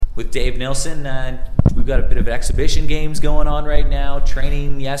With Dave Nilsson, we've got a bit of exhibition games going on right now,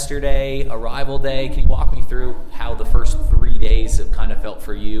 training yesterday, arrival day. Can you walk me through how the first 3 days have kind of felt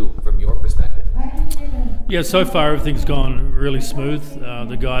for you from your perspective? Yeah, so far everything's gone really smooth.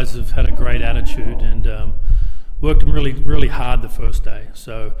 The guys have had a great attitude and worked really, really hard the first day.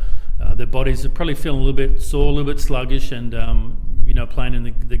 So their bodies are probably feeling a little bit sore, a little bit sluggish, and playing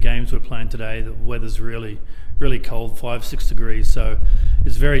in the games we're playing today, the weather's really cold, 5-6 degrees. So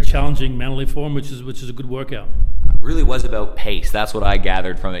it's very challenging mentally for them, which is a good workout. Really was about pace. That's what I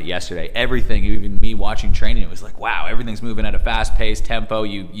gathered from it yesterday. Everything, even me watching training, it was like, wow, everything's moving at a fast pace, tempo.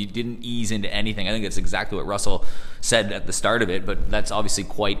 You didn't ease into anything. I think that's exactly what Russell said at the start of it, but that's obviously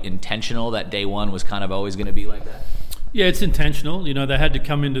quite intentional, that day one was kind of always going to be like that. Yeah, it's intentional. They had to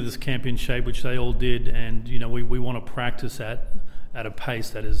come into this camp in shape, which they all did, and we want to practice at a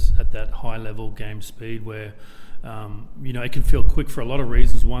pace that is at that high level game speed where it can feel quick for a lot of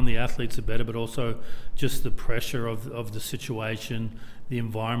reasons. One, the athletes are better, but also just the pressure of the situation, the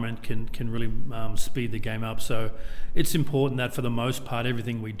environment can really speed the game up. So it's important that for the most part,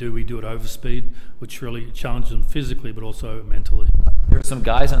 everything we do at overspeed, which really challenges them physically, but also mentally. There are some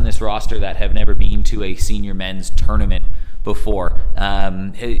guys on this roster that have never been to a senior men's tournament before.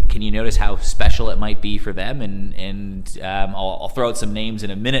 Can you notice how special it might be for them? And I'll throw out some names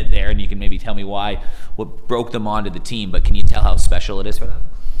in a minute there, and you can maybe tell me what broke them onto the team. But can you tell how special it is for them?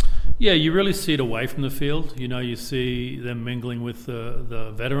 Yeah, you really see it away from the field. You see them mingling with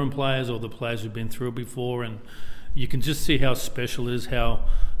the veteran players or the players who've been through it before, and you can just see how special it is, how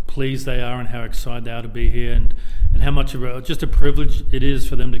pleased they are and how excited they are to be here, and how much of just a privilege it is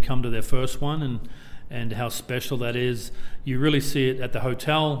for them to come to their first one, and how special that is. You really see it at the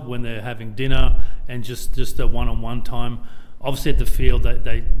hotel when they're having dinner and just a one-on-one time. Obviously at the field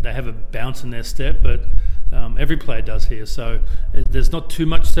they have a bounce in their step, but every player does here. So there's not too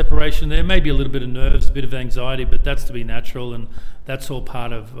much separation there. Maybe a little bit of nerves, a bit of anxiety, but that's to be natural, and that's all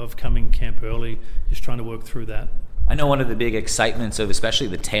part of coming camp early, just trying to work through that. I know one of the big excitements of especially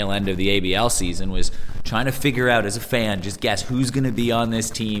the tail end of the ABL season was trying to figure out as a fan, just guess who's going to be on this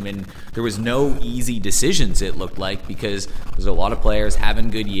team. And there was no easy decisions, it looked like, because there's a lot of players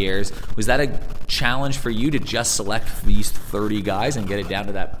having good years. Was that a challenge for you to just select these 30 guys and get it down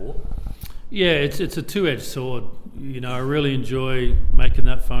to that pool? Yeah, it's a two-edged sword. I really enjoy making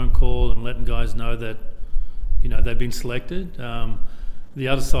that phone call and letting guys know that, they've been selected. The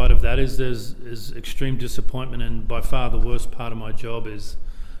other side of that is there's extreme disappointment, and by far the worst part of my job is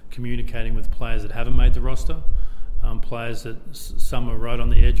communicating with players that haven't made the roster, players that some are right on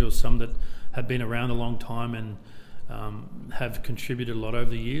the edge or some that have been around a long time and have contributed a lot over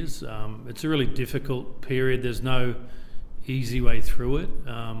the years. It's a really difficult period. There's no easy way through it.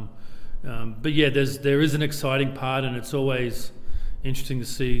 But yeah, there is an exciting part, and it's always interesting to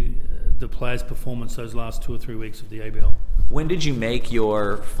see the players' performance those last 2 or 3 weeks of the ABL. When did you make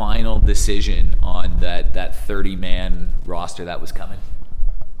your final decision on that 30-man roster that was coming?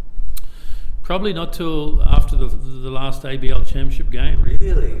 Probably not till after the last ABL championship game.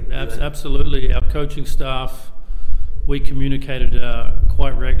 Really? Absolutely. Our coaching staff, we communicated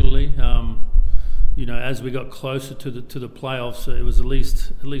quite regularly. As we got closer to the playoffs, it was at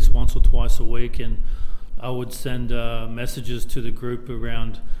least once or twice a week, and I would send messages to the group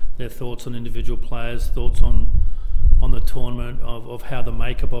around their thoughts on individual players, thoughts on the tournament, of how the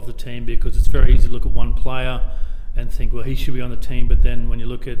makeup of the team, because it's very easy to look at one player and think, well, he should be on the team, but then when you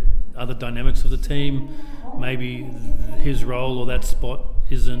look at other dynamics of the team, maybe his role or that spot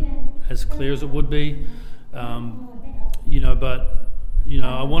isn't as clear as it would be. I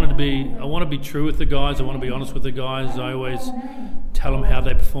want to be true with the guys. I want to be honest with the guys. I always tell them how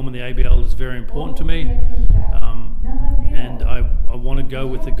they perform in the ABL is very important to me, and I want to go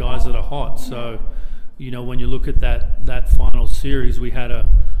with the guys that are hot. So, when you look at that final series, we had a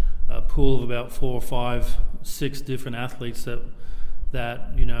pool of about 4 or 5, 6 different athletes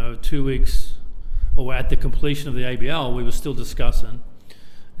that 2 weeks or at the completion of the ABL, we were still discussing,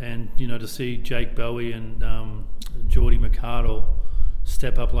 and to see Jake Bowie and Geordie McArdle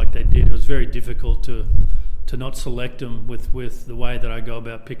step up like they did, it was very difficult to not select them with the way that I go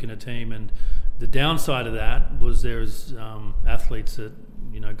about picking a team. And the downside of that was there's athletes that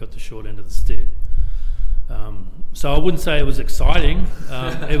got the short end of the stick. So I wouldn't say it was exciting.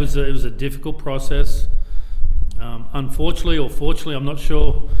 It was a difficult process. Unfortunately or fortunately, I'm not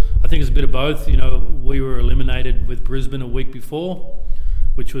sure. I think it's a bit of both. We were eliminated with Brisbane a week before,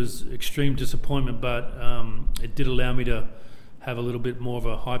 which was extreme disappointment, but it did allow me to have a little bit more of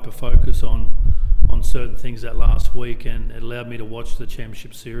a hyper focus on certain things that last week, and it allowed me to watch the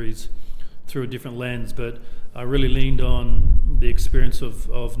championship series through a different lens. But I really leaned on the experience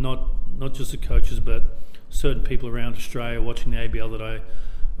of not just the coaches, but certain people around Australia watching the ABL that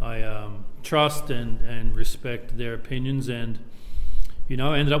I trust and respect their opinions, and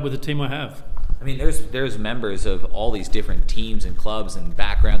ended up with the team I have. I mean, there's members of all these different teams and clubs and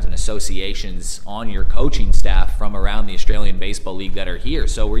backgrounds and associations on your coaching staff from around the Australian Baseball League that are here.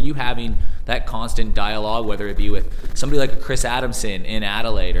 So were you having that constant dialogue, whether it be with somebody like a Chris Adamson in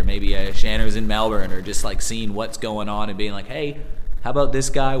Adelaide, or maybe a Shanners in Melbourne, or just like seeing what's going on and being like, hey, how about this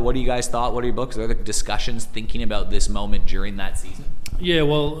guy? What do you guys thought? What are your books? Are there discussions thinking about this moment during that season? Yeah,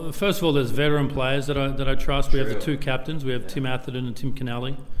 well, first of all, there's veteran players that I trust. We have the two captains. We have Tim Atherton and Tim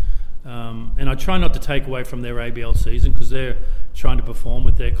Kennelly. And I try not to take away from their ABL season because they're trying to perform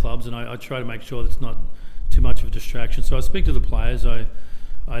with their clubs, and I try to make sure that's not too much of a distraction. So I speak to the players.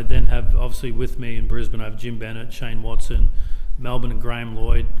 I then have, obviously with me in Brisbane, I have Jim Bennett, Shane Watson, Melbourne and Graham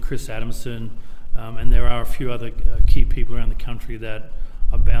Lloyd, Chris Adamson, and there are a few other key people around the country that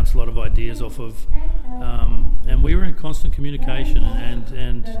I bounce a lot of ideas off of. And we were in constant communication,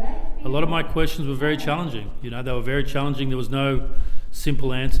 and a lot of my questions were very challenging. They were very challenging. There was no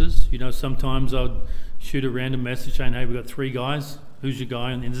simple answers. Sometimes I'd shoot a random message saying, hey, we've got 3 guys. Who's your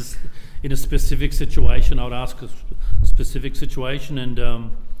guy? And in a specific situation, I would ask a specific situation. And,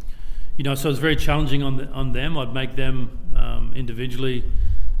 so it was very challenging on them. I'd make them individually,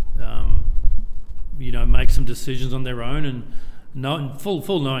 make some decisions on their own, and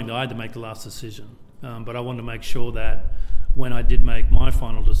full knowing that I had to make the last decision. But I wanted to make sure that when I did make my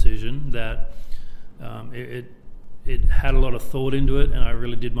final decision, that it had a lot of thought into it, and I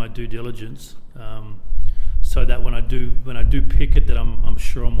really did my due diligence, so that when I do pick it, that I'm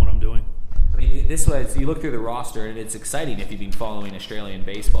sure on what I'm doing. I mean, this was, you look through the roster, and it's exciting if you've been following Australian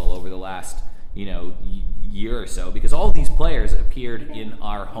baseball over the last year or so, because all these players appeared in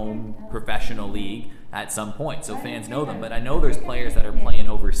our home professional league at some point, so fans know them. But I know there's players that are playing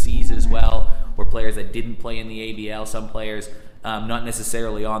overseas as well, or players that didn't play in the ABL. Some players not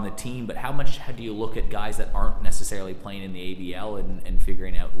necessarily on the team, but how do you look at guys that aren't necessarily playing in the ABL and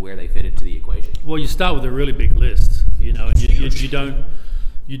figuring out where they fit into the equation? Well, you start with a really big list, and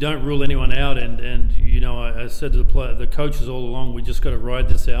you don't rule anyone out. And I said to the coaches all along, we just got to ride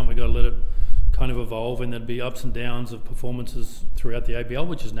this out, and we got to let it kind of evolve, and there'd be ups and downs of performances throughout the ABL,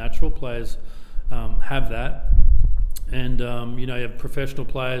 which is natural. Players have that. And, you have professional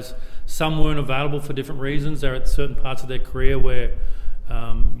players. Some weren't available for different reasons. They're at certain parts of their career where,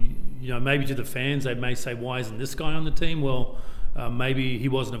 maybe to the fans, they may say, why isn't this guy on the team? Well, maybe he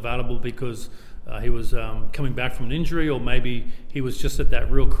wasn't available because he was coming back from an injury, or maybe he was just at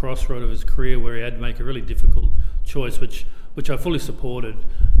that real crossroad of his career where he had to make a really difficult choice, which I fully supported.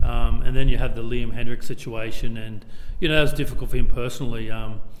 And then you had the Liam Hendriks situation, and, that was difficult for him personally.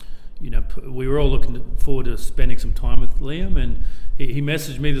 We were all looking forward to spending some time with Liam, and he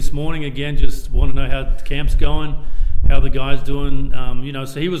messaged me this morning again, just want to know how camp's going, how the guy's doing,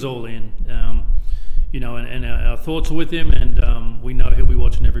 so he was all in, and our thoughts are with him, and we know he'll be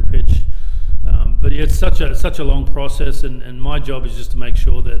watching every pitch. But yeah, it's such a long process, and my job is just to make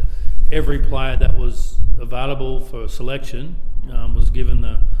sure that every player that was available for selection was given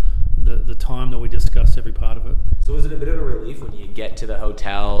the time that we discussed every part of it. So was it a bit of a relief when you get to the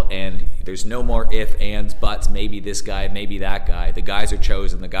hotel and there's no more ifs, ands, buts, maybe this guy, maybe that guy? The guys are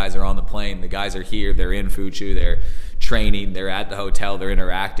chosen, the guys are on the plane, the guys are here, they're in Fuchu, they're training, they're at the hotel, they're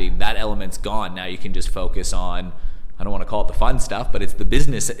interacting. That element's gone. Now you can just focus on, I don't want to call it the fun stuff, but it's the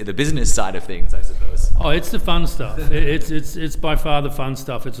business side of things, I suppose. Oh, it's the fun stuff. It's by far the fun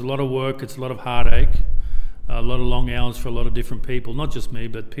stuff. It's a lot of work, it's a lot of heartache. A lot of long hours for a lot of different people, not just me,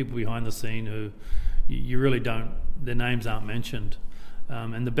 but people behind the scene who you really don't, their names aren't mentioned.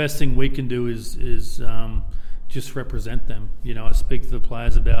 And the best thing we can do is just represent them. I speak to the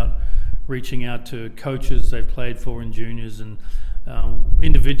players about reaching out to coaches they've played for in juniors, and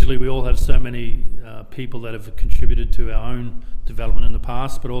individually we all have so many people that have contributed to our own development in the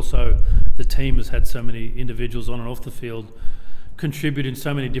past, but also the team has had so many individuals on and off the field contribute in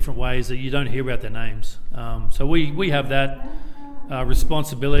so many different ways that you don't hear about their names. So we have that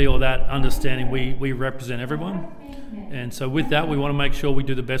responsibility, or that understanding. We represent everyone, and so with that we want to make sure we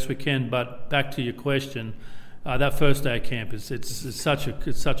do the best we can. But back to your question, that first day of camp it's such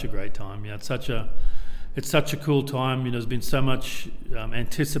a great time. It's such a cool time. There's been so much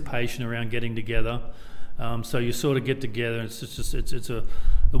anticipation around getting together. So you sort of get together, and it's a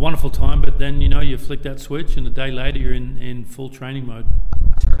wonderful time, but then you flick that switch and a day later you're in full training mode.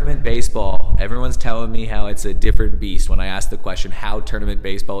 Tournament baseball, everyone's telling me how it's a different beast when I ask the question how tournament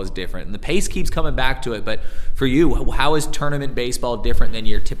baseball is different, and the pace keeps coming back to it. But for you, how is tournament baseball different than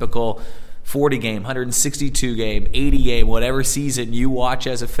your typical 40 game, 162 game, 80 game, whatever season you watch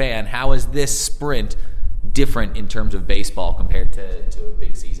as a fan, how is this sprint different in terms of baseball compared to a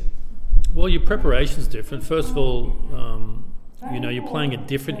big season? Well, your preparation's different. First of all, you're playing a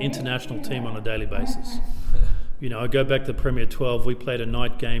different international team on a daily basis. I go back to the Premier 12. We played a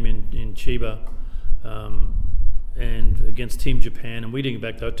night game in Chiba and against Team Japan, and we didn't get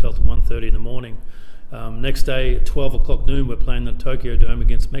back to the hotel till 1:30 in the morning. Next day at 12 o'clock noon, we're playing the Tokyo Dome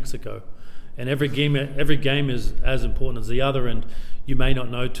against Mexico. And every game is as important as the other, and you may not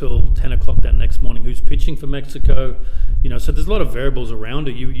know till 10 o'clock that next morning who's pitching for Mexico. So there's a lot of variables around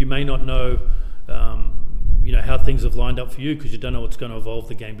it. You may not know, how things have lined up for you because you don't know what's going to evolve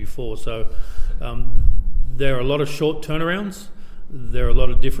the game before. So there are a lot of short turnarounds. There are a lot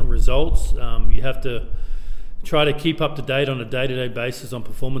of different results. You have to try to keep up to date on a day-to-day basis on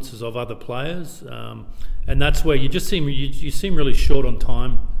performances of other players, and that's where you seem really short on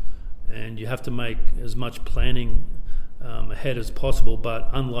time, and you have to make as much planning ahead as possible. But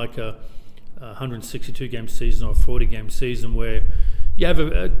unlike a 162 game season or a 40 game season where you have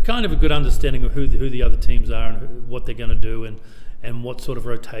a kind of a good understanding of who the other teams are and what they're going to do and what sort of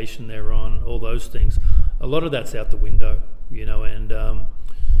rotation they're on, all those things, a lot of that's out the window, and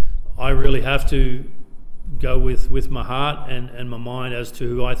I really have to go with my heart and my mind as to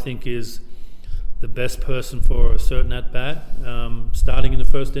who I think is the best person for a certain at-bat starting in the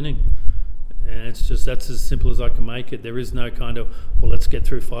first inning. And that's as simple as I can make it. There is no kind of, let's get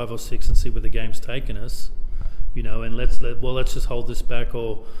through 5 or 6 and see where the game's taken us, and let's just hold this back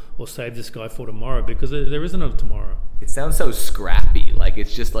or save this guy for tomorrow, because there isn't a tomorrow. It sounds so scrappy, like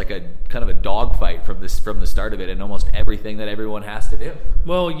it's just like a kind of a dogfight from the start of it, and almost everything that everyone has to do.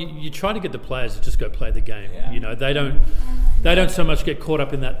 Well, you try to get the players to just go play the game. Yeah. They don't so much get caught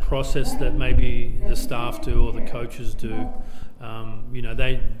up in that process that maybe the staff do or the coaches do.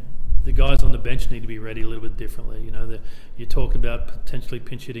 The guys on the bench need to be ready a little bit differently. You talk about potentially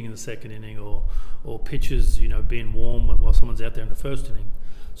pinch hitting in the second inning or pitchers, being warm while someone's out there in the first inning.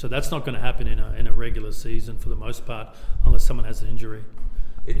 So that's not going to happen in a regular season for the most part, unless someone has an injury.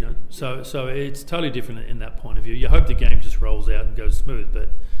 So it's totally different in that point of view. You hope the game just rolls out and goes smooth, but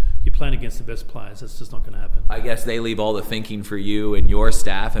you're playing against the best players. That's just not going to happen. I guess they leave all the thinking for you and your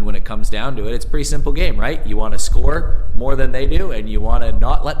staff, and when it comes down to it, it's a pretty simple game, right? You want to score more than they do, and you want to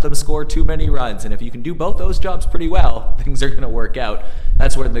not let them score too many runs. And if you can do both those jobs pretty well, things are going to work out.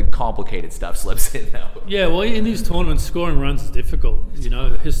 That's where the complicated stuff slips in, though. Yeah, well, in these tournaments, scoring runs is difficult.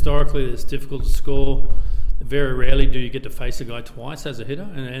 Historically, it's difficult to score. Very rarely do you get to face a guy twice as a hitter,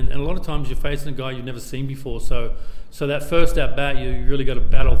 and a lot of times you're facing a guy you've never seen before. So that first at bat, you really got to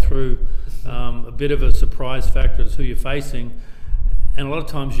battle through a bit of a surprise factor as who you're facing, and a lot of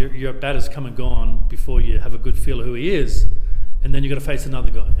times your at bat has come and gone before you have a good feel of who he is, and then you got to face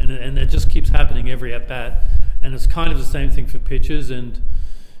another guy, and it just keeps happening every at bat, and it's kind of the same thing for pitchers. And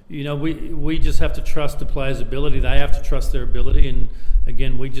we just have to trust the players' ability. They have to trust their ability, and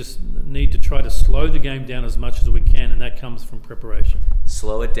again, we just need to try to slow the game down as much as we can, and that comes from preparation.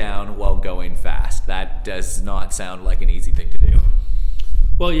 Slow it down while going fast. That does not sound like an easy thing to do.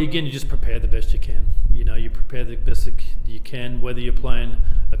 Well, again, you just prepare the best you can. You prepare the best you can, whether you're playing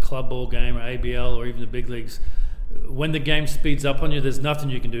a club ball game or ABL or even the big leagues. When the game speeds up on you, there's nothing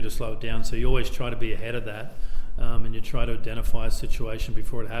you can do to slow it down, so you always try to be ahead of that, and you try to identify a situation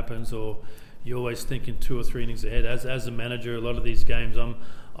before it happens, or you're always thinking 2 or 3 innings ahead. As a manager, a lot of these games,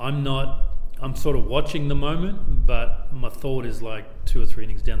 I'm sort of watching the moment, but my thought is like 2 or 3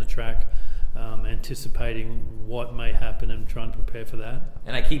 innings down the track, anticipating what may happen and trying to prepare for that.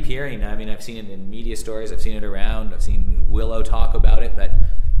 And I keep hearing, I've seen it in media stories, I've seen it around, I've seen Willow talk about it, that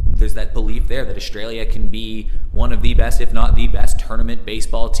there's that belief there that Australia can be one of the best, if not the best, tournament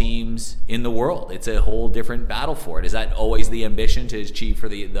baseball teams in the world. It's a whole different battle for it. Is that always the ambition, to achieve for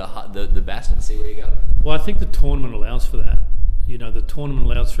the best and see where you go? Well, I think the tournament allows for that. The tournament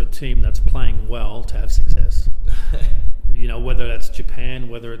allows for a team that's playing well to have success. Whether that's Japan,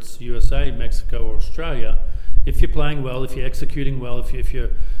 whether it's USA, Mexico, or Australia, if you're playing well, if you're executing well, if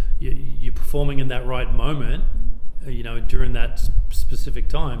you're performing in that right moment, during that specific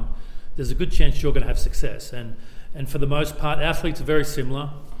time, there's a good chance you're going to have success. And for the most part, athletes are very similar.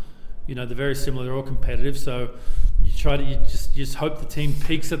 They're very similar. They're all competitive. So you just hope the team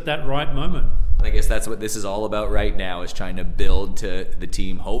peaks at that right moment. And I guess that's what this is all about right now, is trying to build to the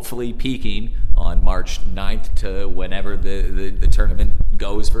team hopefully peaking on March 9th to whenever the tournament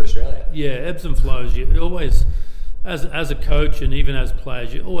goes for Australia. Yeah, ebbs and flows. You always, as a coach and even as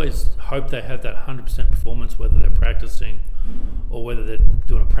players, you always hope they have that 100% performance, whether they're practicing or whether they're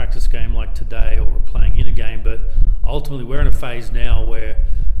doing a practice game like today or playing in a game. But ultimately, we're in a phase now where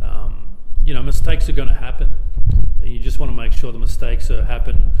mistakes are going to happen. You just want to make sure the mistakes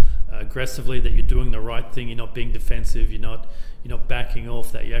happen aggressively, that you're doing the right thing, you're not being defensive, you're not backing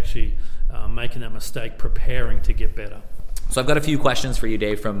off, that you're actually making that mistake, preparing to get better. So I've got a few questions for you,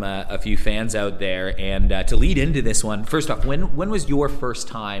 Dave, from a few fans out there. And to lead into this one, first off, when was your first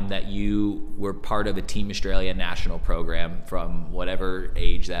time that you were part of a Team Australia national program, from whatever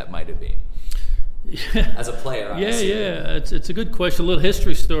age that might have been? Yeah. As a player, obviously. Yeah. It's a good question. A little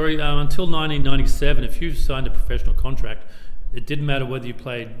history story. Until 1997, if you signed a professional contract, it didn't matter whether you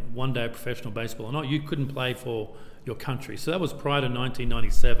played one day of professional baseball or not. You couldn't play for your country. So that was prior to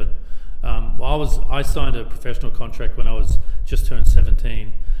 1997. I signed a professional contract when I was just turned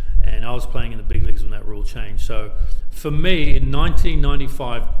 17, and I was playing in the big leagues when that rule changed. So for me, in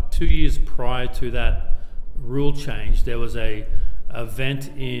 1995, 2 years prior to that rule change, there was a event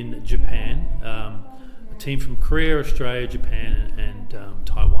in Japan, a team from Korea, Australia, Japan, and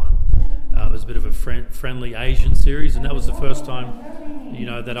Taiwan. It was a bit of a friendly Asian series, and that was the first time,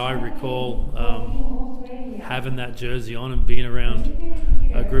 that I recall having that jersey on and being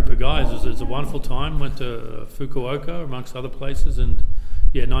around a group of guys. It was a wonderful time. Went to Fukuoka, amongst other places, and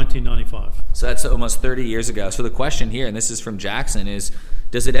 1995. So that's almost 30 years ago. So the question here, and this is from Jackson, is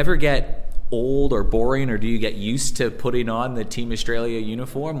does it ever get old or boring, or do you get used to putting on the Team Australia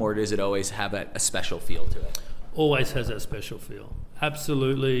uniform, or does it always have a special feel to it? Always has that special feel.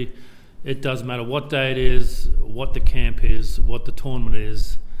 Absolutely. It doesn't matter what day it is, what the camp is, what the tournament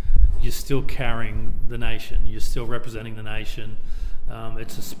is, you're still carrying the nation. You're still representing the nation.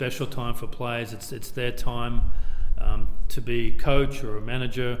 It's a special time for players. It's their time to be coach or a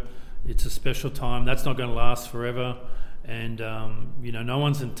manager. It's a special time. That's not going to last forever. And, no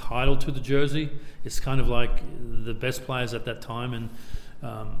one's entitled to the jersey. It's kind of like the best players at that time. And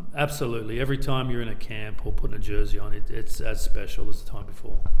absolutely, every time you're in a camp or putting a jersey on, it's as special as the time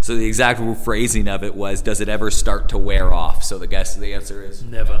before. So the exact phrasing of it was, does it ever start to wear off? So the answer is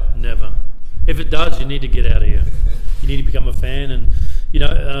never. If it does, you need to get out of here. You need to become a fan, and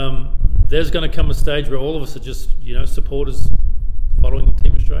there's going to come a stage where all of us are just supporters following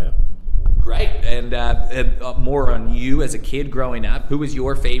Team Australia. Great. And more on you as a kid growing up. Who was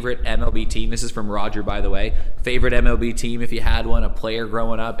your favorite MLB team? This is from Roger, by the way. Favorite MLB team, if you had one, a player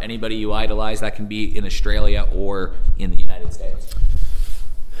growing up, anybody you idolized, that can be in Australia or in the United States.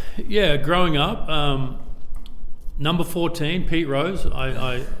 Yeah, growing up, number 14, Pete Rose.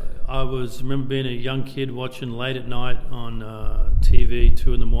 I remember being a young kid watching late at night on TV,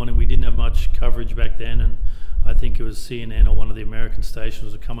 2 a.m. We didn't have much coverage back then, and I think it was CNN or one of the American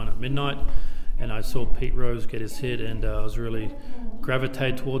stations would come on at midnight, and I saw Pete Rose get his hit, and I was really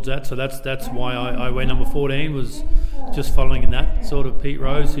gravitated towards that. So that's why I wear number 14, was just following in that sort of Pete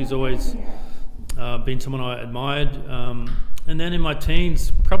Rose. He's always been someone I admired. And then in my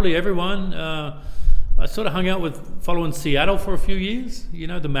teens, probably everyone. I sort of hung out with following Seattle for a few years,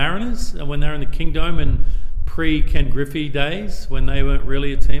 the Mariners, when they were in the Kingdome and pre-Ken Griffey days, when they weren't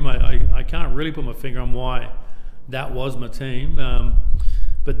really a team. I can't really put my finger on why that was my team.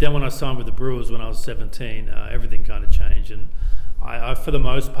 But then when I signed with the Brewers when I was 17, everything kind of changed. And I for the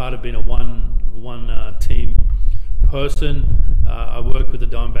most part, have been a one team person. I worked with the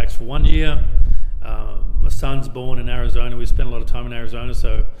Diamondbacks for 1 year. My son's born in Arizona. We spent a lot of time in Arizona,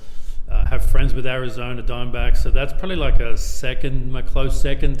 so have friends with Arizona Diamondbacks. So that's probably like my close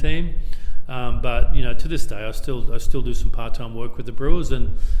second team. But to this day, I still do some part-time work with the Brewers.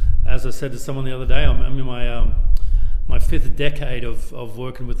 And as I said to someone the other day, I'm in my 5th decade of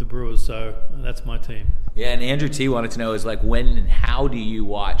working with the Brewers. So that's my team. Yeah, and Andrew T wanted to know is when and how do you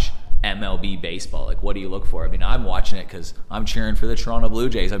watch MLB baseball? What do you look for? I mean, I'm watching it because I'm cheering for the Toronto Blue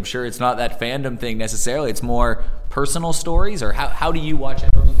Jays. I'm sure it's not that fandom thing necessarily. It's more personal stories, or how do you watch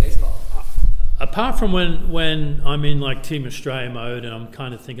MLB baseball? Apart from when I'm in Team Australia mode and I'm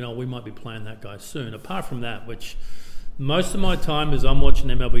kind of thinking, we might be playing that guy soon. Apart from that, which most of my time is I'm watching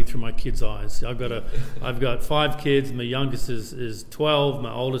MLB through my kids' eyes. I've got 5 kids. My youngest is 12.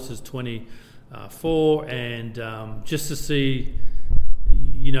 My oldest is 24. And just to see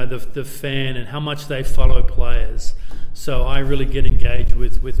the fan and how much they follow players. So I really get engaged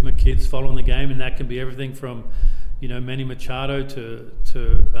with my kids following the game, and that can be everything from Manny Machado to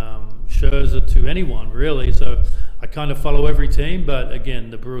Scherzer to anyone really. So I kind of follow every team, but again,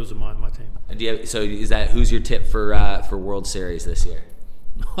 the Brewers are my team. And who's your tip for World Series this year?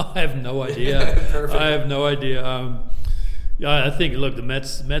 I have no idea. I have no idea. I think the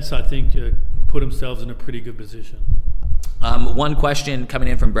Mets I think put themselves in a pretty good position. One question coming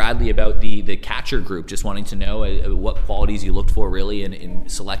in from Bradley about the catcher group, just wanting to know what qualities you looked for really in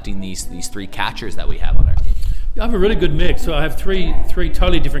selecting these 3 catchers that we have on our team. I have a really good mix. So I have three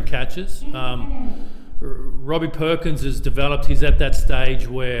totally different catches. Robbie Perkins has developed. He's at that stage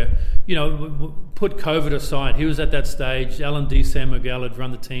where, put COVID aside, he was at that stage. Alan D. San Miguel had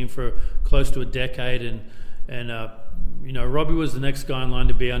run the team for close to a decade, and Robbie was the next guy in line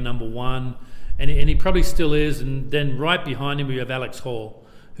to be our number one, and he probably still is. And then right behind him we have Alex Hall,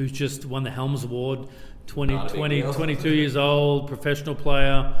 who's just won the Helms Award, 22 years old, professional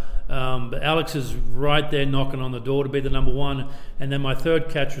player. But Alex is right there knocking on the door to be the number one. And then my third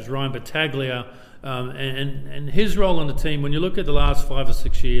catch was Ryan Battaglia. And his role on the team, when you look at the last 5 or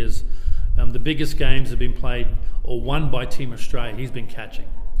 6 years, the biggest games have been played or won by Team Australia. He's been catching.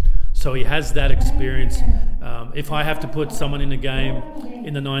 So he has that experience. If I have to put someone in a game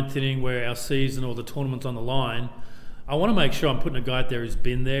in the 9th inning where our season or the tournament's on the line, I want to make sure I'm putting a guy out there who's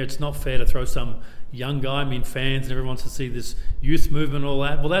been there. It's not fair to throw some young guy. I mean, fans and everyone wants to see this youth movement and all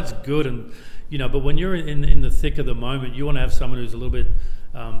that. Well, that's good, but when you're in the thick of the moment, you want to have someone who's a little bit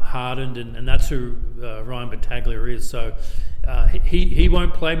hardened, and that's who Ryan Battaglia is. So he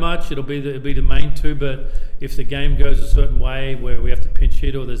won't play much. It'll be the main two. But if the game goes a certain way where we have to pinch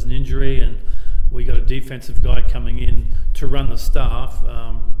hit or there's an injury and we got a defensive guy coming in to run the staff,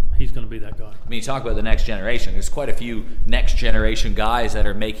 he's going to be that guy. I mean, you talk about the next generation. There's quite a few next generation guys that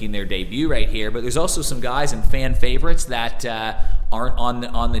are making their debut right here, but there's also some guys and fan favorites that aren't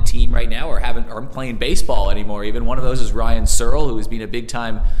on the team right now or aren't playing baseball anymore. Even one of those is Ryan Searle, who has been a big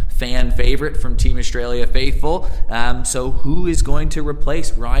time fan favorite from Team Australia faithful. So who is going to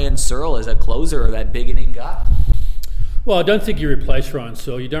replace Ryan Searle as a closer or that big inning guy? Well, I don't think you replace Ryan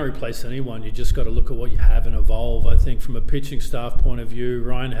Searle. You don't replace anyone. You just got to look at what you have and evolve. I think from a pitching staff point of view,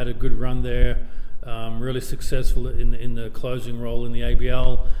 Ryan had a good run there, really successful in the closing role in the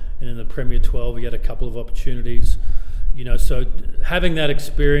ABL, and in the Premier 12 he had a couple of opportunities. So having that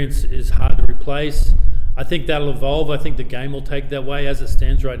experience is hard to replace. I think that'll evolve. I think the game will take that way. As it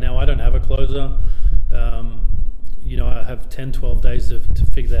stands right now, I don't have a closer. I have 10, 12 days to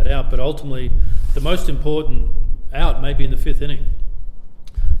figure that out. But ultimately, the most important out maybe in the 5th inning.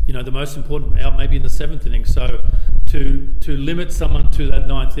 The most important out maybe in the 7th inning. So to limit someone to that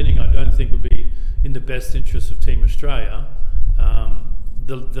 9th inning, I don't think would be in the best interest of Team Australia.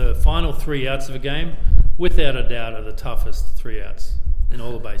 The final 3 outs of a game, without a doubt, are the toughest 3 outs in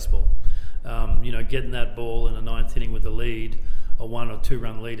all of baseball. Getting that ball in the 9th inning with the lead, a 1 or 2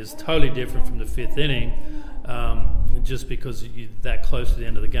 run lead, is totally different from the 5th inning, just because you're that close to the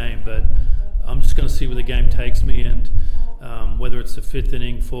end of the game. But I'm just going to see where the game takes me, and whether it's the 5th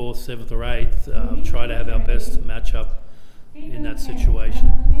inning, 4th, 7th, or 8th, try to have our best matchup in that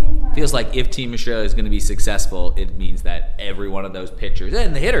situation. Feels like if Team Australia is going to be successful, it means that every one of those pitchers,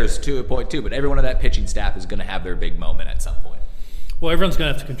 and the hitters to a point too, but every one of that pitching staff is going to have their big moment at some point. Well, everyone's going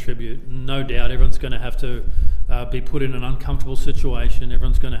to have to contribute, no doubt. Everyone's going to have to be put in an uncomfortable situation.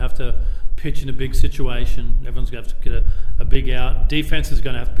 Everyone's going to have to pitch in a big situation. Everyone's going to have to get a big out. Defense is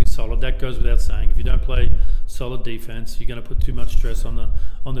going to have to be solid. That goes without saying. If you don't play solid defense, you're going to put too much stress on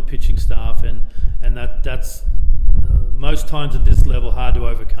the pitching staff, and that's most times at this level hard to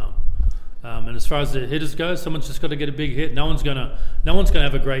overcome. And as far as the hitters go, someone's just got to get a big hit. No one's going to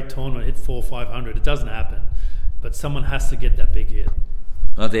have a great tournament, hit 400 or 500. It doesn't happen, but someone has to get that big hit.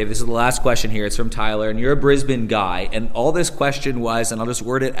 Well, Dave, this is the last question here. It's from Tyler, and you're a Brisbane guy, and all this question was, and I'll just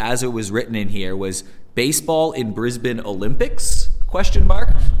word it as it was written in here, was baseball in Brisbane Olympics? ?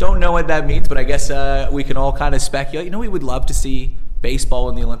 Don't know what that means, but I guess we can all kind of speculate. We would love to see baseball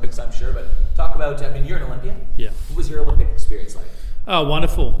in the Olympics, I'm sure, but talk about, you're an Olympian? Yeah. What was your Olympic experience like? Oh,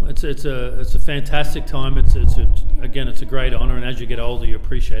 wonderful! It's a fantastic time. It's a great honour, and as you get older, you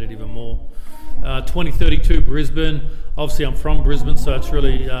appreciate it even more. 2032 Brisbane. Obviously, I'm from Brisbane, so it's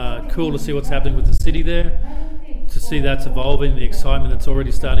really cool to see what's happening with the city there. To see that's evolving, the excitement that's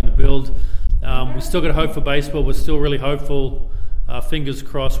already starting to build. We still got hope for baseball. We're still really hopeful. Fingers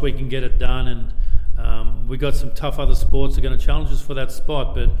crossed we can get it done, and we got some tough other sports that are going to challenge us for that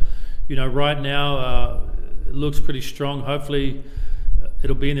spot. But right now it looks pretty strong. Hopefully,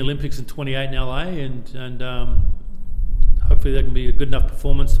 it'll be in the Olympics in 28 in LA, and hopefully that can be a good enough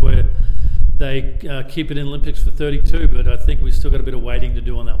performance where they keep it in Olympics for 32. But I think we've still got a bit of waiting to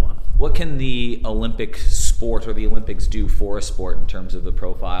do on that one. What can the Olympic sport or the Olympics do for a sport in terms of the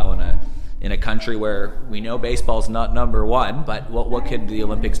profile in a country where we know baseball's not number one, but what could the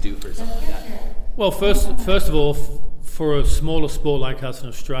Olympics do for something like that? Well, first of all, for a smaller sport like us in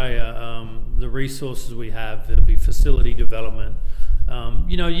Australia, the resources we have, it'll be facility development.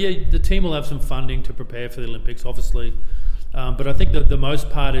 The team will have some funding to prepare for the Olympics, obviously, but I think that the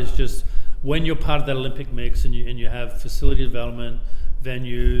most part is just when you're part of that Olympic mix and you have facility development,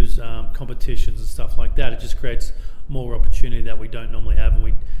 venues, competitions and stuff like that. It just creates more opportunity that we don't normally have, and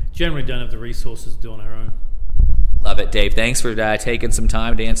we generally don't have the resources to do on our own. Love it, Dave. Thanks for taking some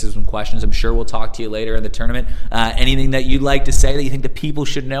time to answer some questions. I'm sure we'll talk to you later in the tournament. Anything that you'd like to say that you think the people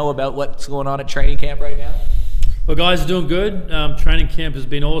should know about what's going on at training camp right now? Well, guys are doing good. Training camp has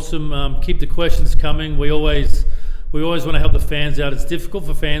been awesome. Keep the questions coming. We always want to help the fans out. It's difficult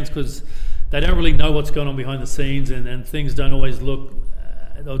for fans because they don't really know what's going on behind the scenes, and things don't always look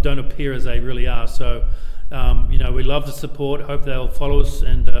or don't appear as they really are. So, we love the support. Hope they'll follow us,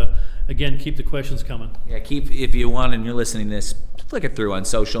 and again, keep the questions coming. Yeah, if you want, and you're listening to this, flick it through on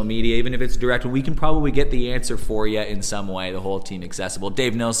social media, even if it's direct. We can probably get the answer for you in some way. The whole team accessible.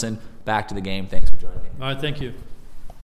 Dave Nilsson, back to the game. Thanks for joining me. All right, thank you.